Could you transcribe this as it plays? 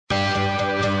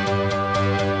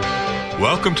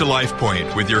Welcome to Life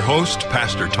Point with your host,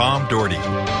 Pastor Tom Dougherty.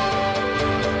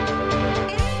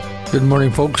 Good morning,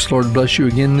 folks. Lord bless you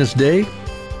again this day.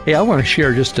 Hey, I want to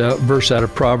share just a verse out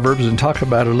of Proverbs and talk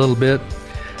about it a little bit.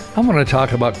 I want to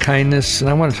talk about kindness, and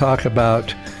I want to talk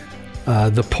about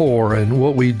the poor and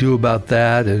what we do about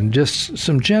that, and just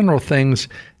some general things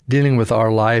dealing with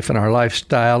our life and our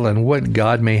lifestyle and what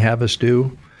God may have us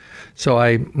do. So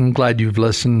I'm glad you've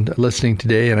listening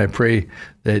today, and I pray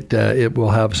that it will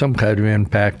have some kind of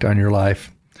impact on your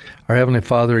life. Our Heavenly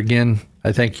Father, again,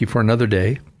 I thank you for another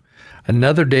day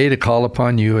to call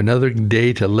upon you, another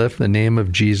day to lift the name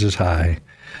of Jesus high.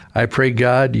 I pray,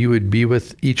 God, you would be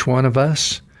with each one of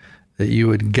us, that you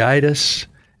would guide us,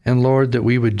 and Lord, that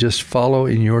we would just follow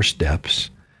in your steps.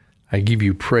 I give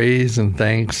you praise and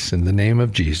thanks in the name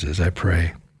of Jesus, I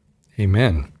pray.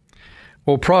 Amen.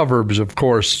 Well, Proverbs, of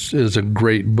course, is a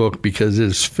great book because it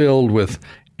is filled with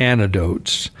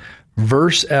anecdotes,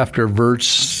 verse after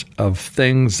verse of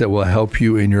things that will help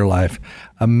you in your life.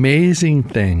 Amazing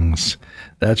things.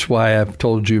 That's why I've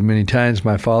told you many times,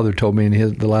 my father told me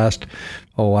in the last,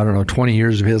 20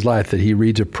 years of his life that he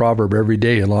reads a proverb every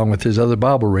day along with his other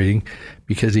Bible reading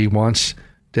because he wants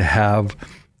to have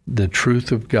the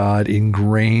truth of God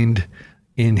ingrained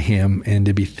in him and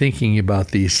to be thinking about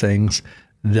these things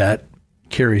that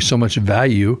carry so much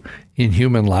value in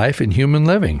human life and human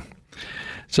living.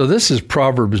 So this is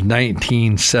Proverbs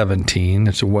 19:17.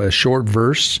 It's a short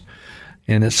verse,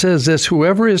 and it says this: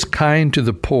 "Whoever is kind to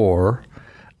the poor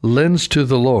lends to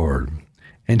the Lord,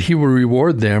 and he will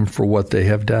reward them for what they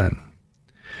have done."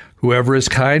 Whoever is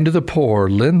kind to the poor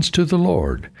lends to the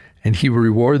Lord, and he will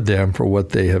reward them for what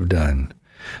they have done.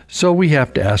 So we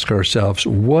have to ask ourselves,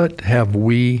 what have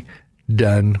we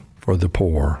done for the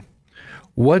poor?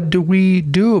 What do we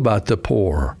do about the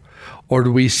poor? Or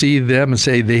do we see them and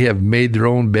say they have made their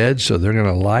own bed, so they're going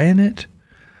to lie in it?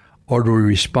 Or do we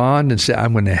respond and say,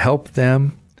 I'm going to help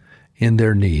them in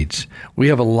their needs? We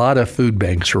have a lot of food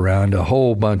banks around, a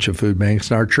whole bunch of food banks,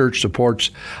 and our church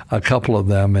supports a couple of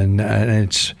them, and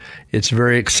it's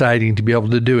very exciting to be able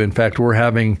to do. In fact,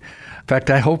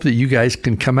 I hope that you guys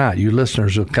can come out. You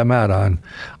listeners will come out on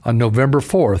November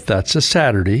 4th. That's a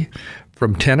Saturday,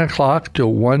 from 10 o'clock to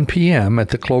 1 p.m. at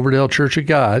the Cloverdale Church of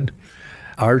God.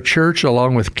 Our church,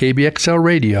 along with KBXL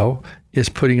Radio, is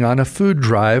putting on a food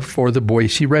drive for the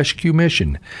Boise Rescue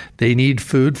Mission. They need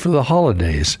food for the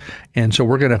holidays, and so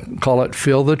we're going to call it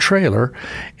Fill the Trailer,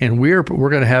 and we're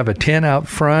going to have a tent out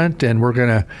front, and we're going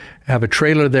to have a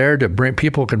trailer there to bring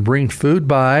people can bring food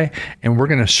by, and we're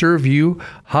going to serve you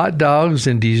hot dogs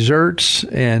and desserts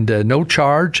and no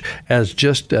charge as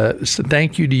just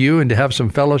thank you to you and to have some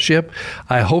fellowship.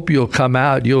 I hope you'll come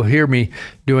out. You'll hear me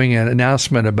doing an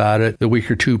announcement about it the week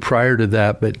or two prior to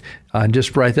that, but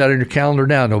just write that on your calendar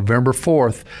now, November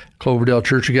 4th, Cloverdale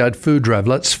Church of God food drive.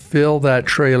 Let's fill that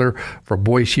trailer for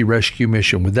Boise Rescue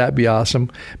Mission. Would that be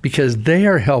awesome? Because they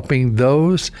are helping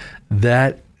those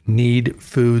that need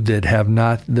food that have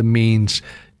not the means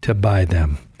to buy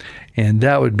them. And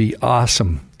that would be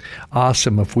awesome.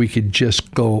 Awesome if we could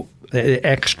just go an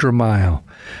extra mile.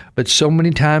 But so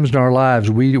many times in our lives,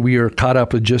 we are caught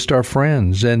up with just our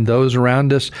friends and those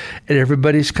around us, and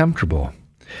everybody's comfortable.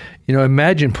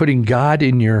 Imagine putting God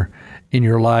in your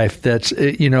life. That's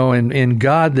and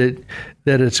God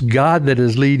that it's God that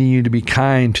is leading you to be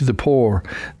kind to the poor.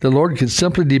 The Lord can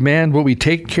simply demand what we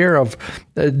take care of.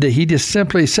 He just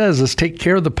simply says, let's take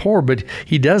care of the poor, but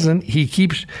he doesn't. He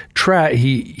keeps track.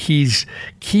 He's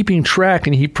keeping track,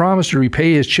 and he promised to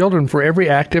repay his children for every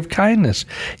act of kindness.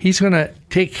 He's going to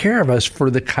take care of us for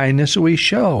the kindness that we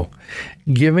show.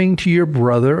 Giving to your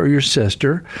brother or your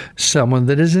sister someone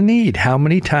that is in need. How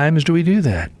many times do we do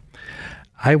that?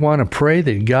 I want to pray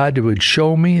that God would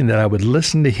show me and that I would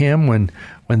listen to him when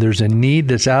there's a need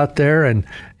that's out there,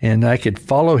 and I could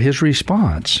follow his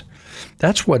response.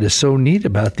 That's what is so neat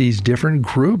about these different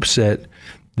groups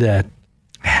that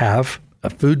have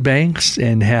food banks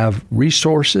and have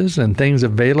resources and things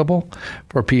available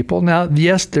for people. Now,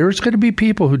 yes, there's going to be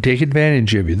people who take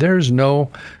advantage of you. There's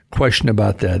no question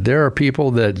about that. There are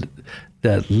people that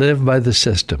live by the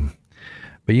system.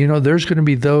 But there's going to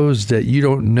be those that you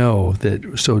don't know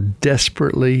that so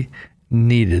desperately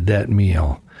needed that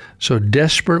meal, so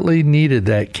desperately needed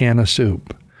that can of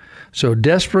soup, so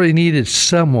desperately needed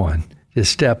someone to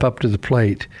step up to the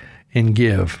plate and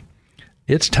give.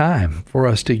 It's time for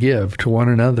us to give to one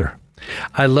another.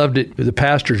 I loved it with the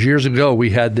pastors. Years ago,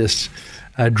 we had this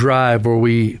drive where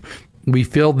we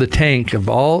filled the tank of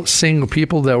all single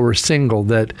people that were single,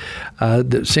 that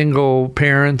single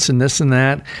parents and this and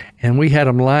that, And we had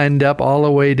them lined up all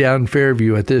the way down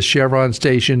Fairview at this Chevron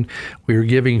station. We were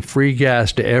giving free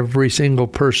gas to every single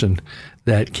person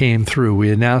that came through.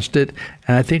 We announced it,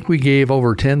 and I think we gave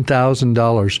over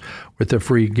 $10,000 worth of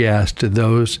free gas to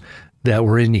those that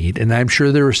were in need. And I'm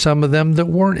sure there were some of them that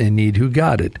weren't in need who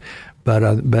got it. But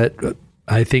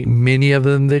I think many of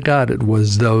them that got it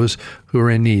was those who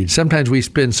are in need. Sometimes we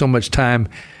spend so much time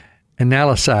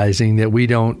analyzing that we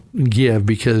don't give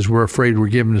because we're afraid we're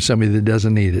giving to somebody that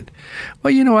doesn't need it.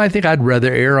 Well, I think I'd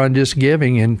rather err on just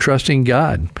giving and trusting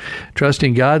God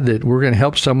that we're going to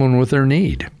help someone with their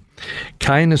need.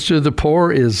 Kindness to the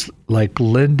poor is like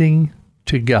lending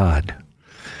to God.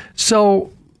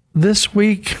 So this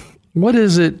week, what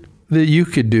is it that you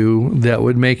could do that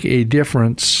would make a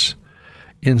difference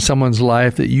in someone's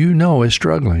life that you know is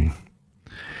struggling?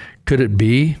 Could it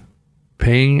be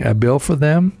paying a bill for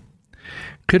them?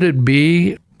 Could it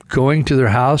be going to their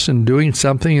house and doing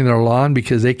something in their lawn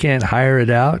because they can't hire it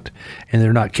out and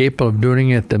they're not capable of doing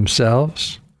it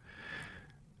themselves?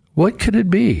 What could it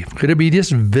be? Could it be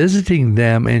just visiting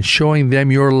them and showing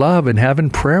them your love and having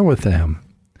prayer with them?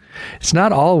 It's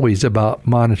not always about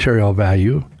monetary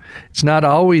value. It's not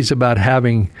always about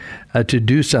having to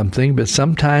do something, but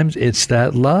sometimes it's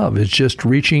that love. It's just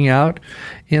reaching out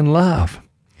in love.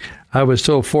 I was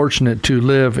so fortunate to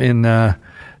live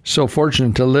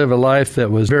a life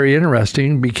that was very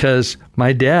interesting because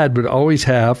my dad would always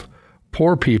have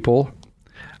poor people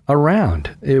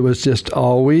around. It was just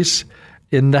always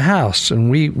in the house. And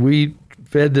we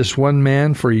fed this one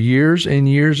man for years and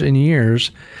years and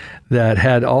years that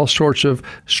had all sorts of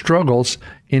struggles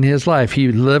in his life. He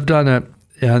lived on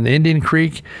Indian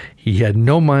Creek. He had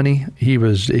no money. He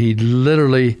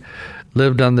literally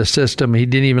lived on the system. He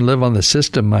didn't even live on the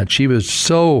system much. He was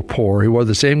so poor. He wore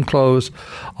the same clothes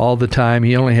all the time.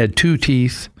 He only had 2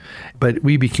 teeth. But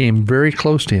we became very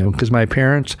close to him because my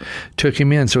parents took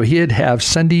him in. So he'd have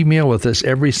Sunday meal with us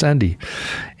every Sunday.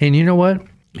 And you know what?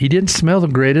 He didn't smell the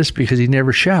greatest because he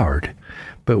never showered.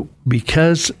 But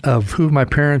because of who my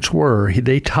parents were,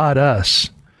 they taught us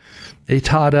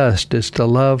just to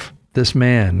love this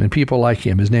man and people like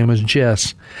him. His name was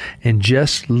Jess. And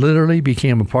Jess literally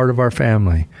became a part of our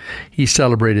family. He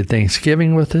celebrated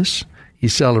Thanksgiving with us. He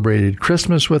celebrated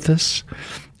Christmas with us.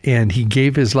 And he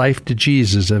gave his life to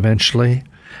Jesus eventually.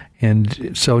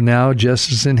 And so now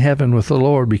Jess is in heaven with the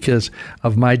Lord because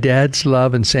of my dad's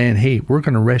love and saying, hey, we're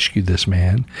going to rescue this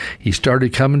man. He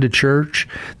started coming to church.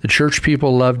 The church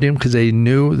people loved him because they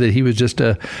knew that he was just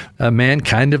a man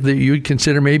kind of that you would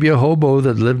consider maybe a hobo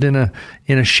that lived in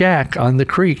a shack on the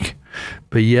creek.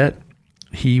 But yet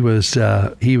he was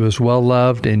well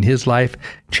loved and his life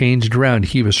changed around.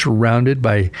 He was surrounded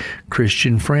by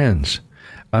Christian friends.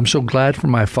 I'm so glad for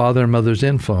my father and mother's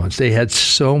influence. They had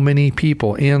so many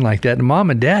people in like that. And Mom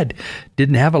and Dad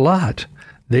didn't have a lot.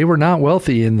 They were not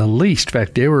wealthy in the least. In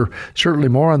fact, they were certainly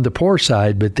more on the poor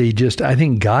side, but I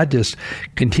think God just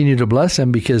continued to bless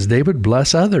them because they would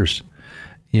bless others.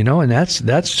 And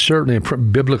that's certainly a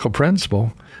biblical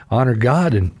principle. Honor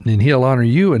God and he'll honor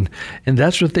you. And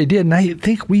that's what they did. And I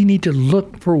think we need to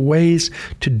look for ways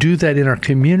to do that in our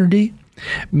community,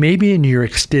 maybe in your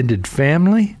extended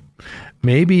family,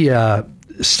 maybe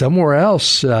somewhere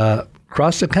else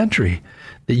across the country,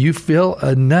 that you feel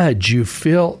a nudge, you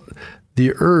feel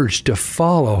the urge to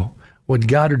follow what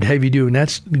God would have you do, and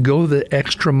that's go the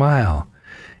extra mile.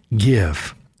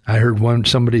 Give. I heard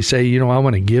somebody say, I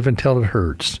want to give until it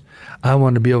hurts. I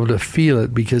want to be able to feel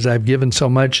it because I've given so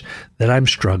much that I'm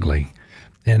struggling.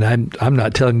 And I'm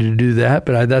not telling you to do that,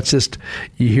 but that's just,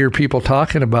 you hear people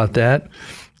talking about that.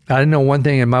 I know one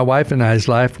thing in my wife and I's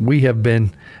life, we have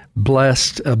been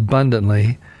blessed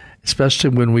abundantly, especially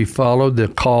when we followed the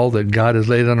call that God has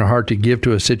laid on our heart to give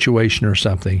to a situation or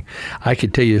something. I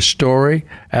could tell you story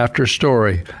after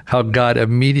story how God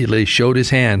immediately showed his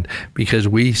hand because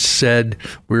we said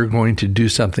we're going to do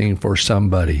something for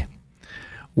somebody.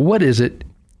 What is it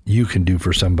you can do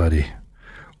for somebody?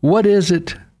 What is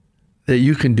it that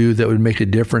you can do that would make a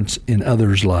difference in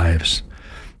others' lives?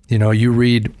 You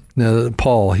read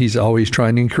Paul, he's always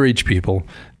trying to encourage people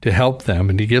to help them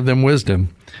and to give them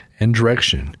wisdom and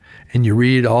direction. And you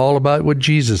read all about what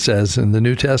Jesus says in the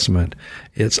New Testament.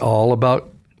 It's all about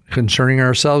concerning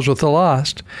ourselves with the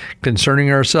lost,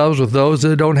 concerning ourselves with those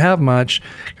that don't have much,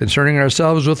 concerning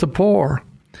ourselves with the poor.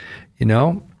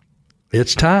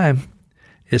 It's time.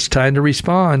 It's time to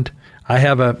respond. I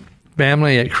have a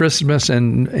family at Christmas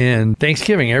and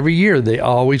Thanksgiving every year. They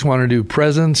always want to do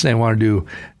presents. They want to do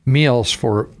meals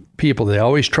for people. They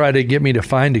always try to get me to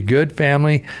find a good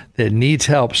family that needs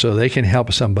help so they can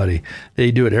help somebody.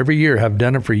 They do it every year, have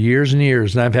done it for years and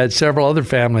years. And I've had several other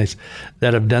families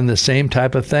that have done the same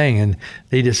type of thing. And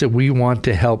they just said, we want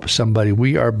to help somebody.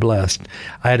 We are blessed.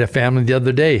 I had a family the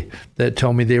other day that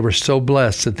told me they were so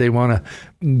blessed that they want to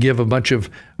give a bunch of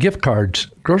gift cards,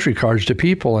 grocery cards to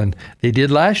people. And they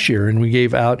did last year, and we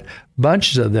gave out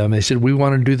bunches of them. They said, we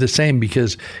want to do the same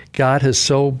because God has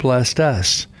so blessed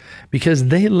us, because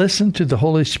they listen to the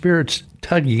Holy Spirit's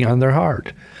tugging on their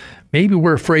heart. Maybe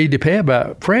we're afraid to pray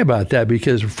about that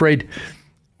because we're afraid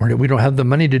we don't have the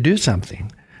money to do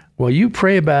something. Well, you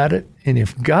pray about it, and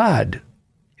if God,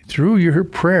 through your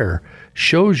prayer,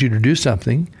 shows you to do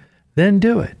something, then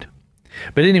do it.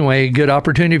 But anyway, a good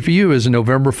opportunity for you is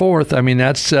November 4th. I mean,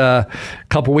 that's a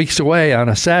couple weeks away on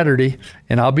a Saturday,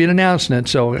 and I'll be announcing it.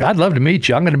 So I'd love to meet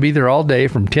you. I'm going to be there all day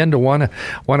from 10 to 1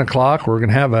 o'clock. We're going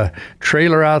to have a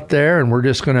trailer out there, and we're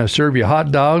just going to serve you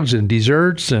hot dogs and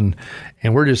desserts, and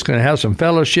we're just going to have some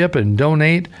fellowship and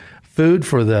donate food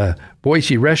for the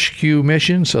Boise Rescue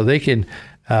Mission so they can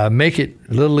make it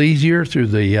a little easier through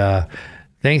the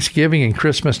Thanksgiving and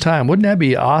Christmas time. Wouldn't that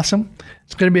be awesome?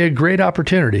 It's going to be a great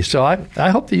opportunity. So I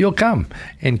hope that you'll come.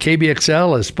 And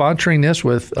KBXL is sponsoring this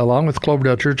along with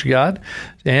Cloverdale Church of God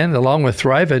and along with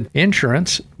Thrive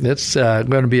Insurance. It's going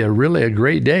to be a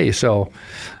great day. So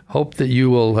hope that you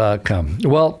will come.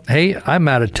 Well, hey, I'm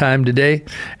out of time today.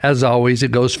 As always,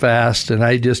 it goes fast. And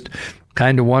I just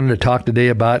kind of wanted to talk today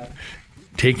about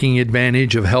taking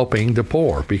advantage of helping the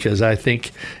poor, because I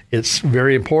think it's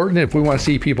very important. If we want to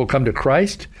see people come to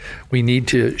Christ, we need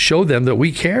to show them that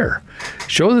we care.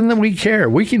 Show them that we care.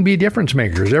 We can be difference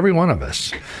makers, every one of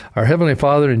us. Our Heavenly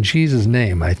Father, in Jesus'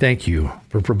 name, I thank you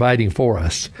for providing for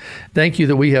us. Thank you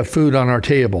that we have food on our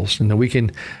tables and that we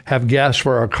can have gas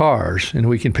for our cars and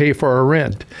we can pay for our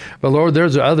rent. But Lord,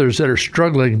 there's others that are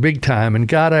struggling big time. And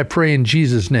God, I pray in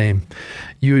Jesus' name,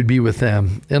 you would be with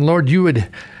them. And Lord, you would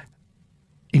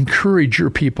encourage your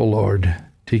people, Lord,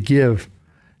 to give,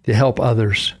 to help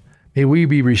others. May we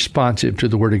be responsive to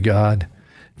the Word of God.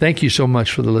 Thank you so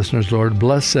much for the listeners, Lord.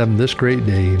 Bless them this great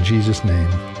day. In Jesus' name,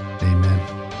 amen.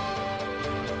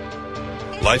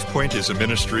 LifePoint is a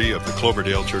ministry of the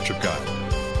Cloverdale Church of God.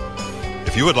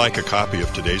 If you would like a copy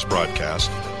of today's broadcast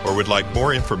or would like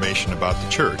more information about the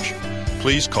church,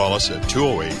 please call us at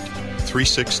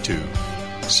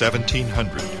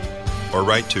 208-362-1700 or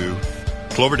write to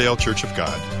Cloverdale Church of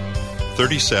God,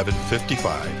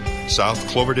 3755 South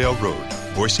Cloverdale Road,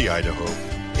 Boise, Idaho,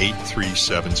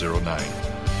 83709.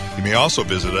 You may also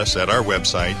visit us at our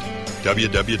website,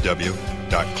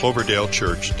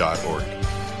 www.cloverdalechurch.org.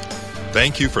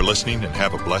 Thank you for listening and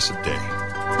have a blessed day.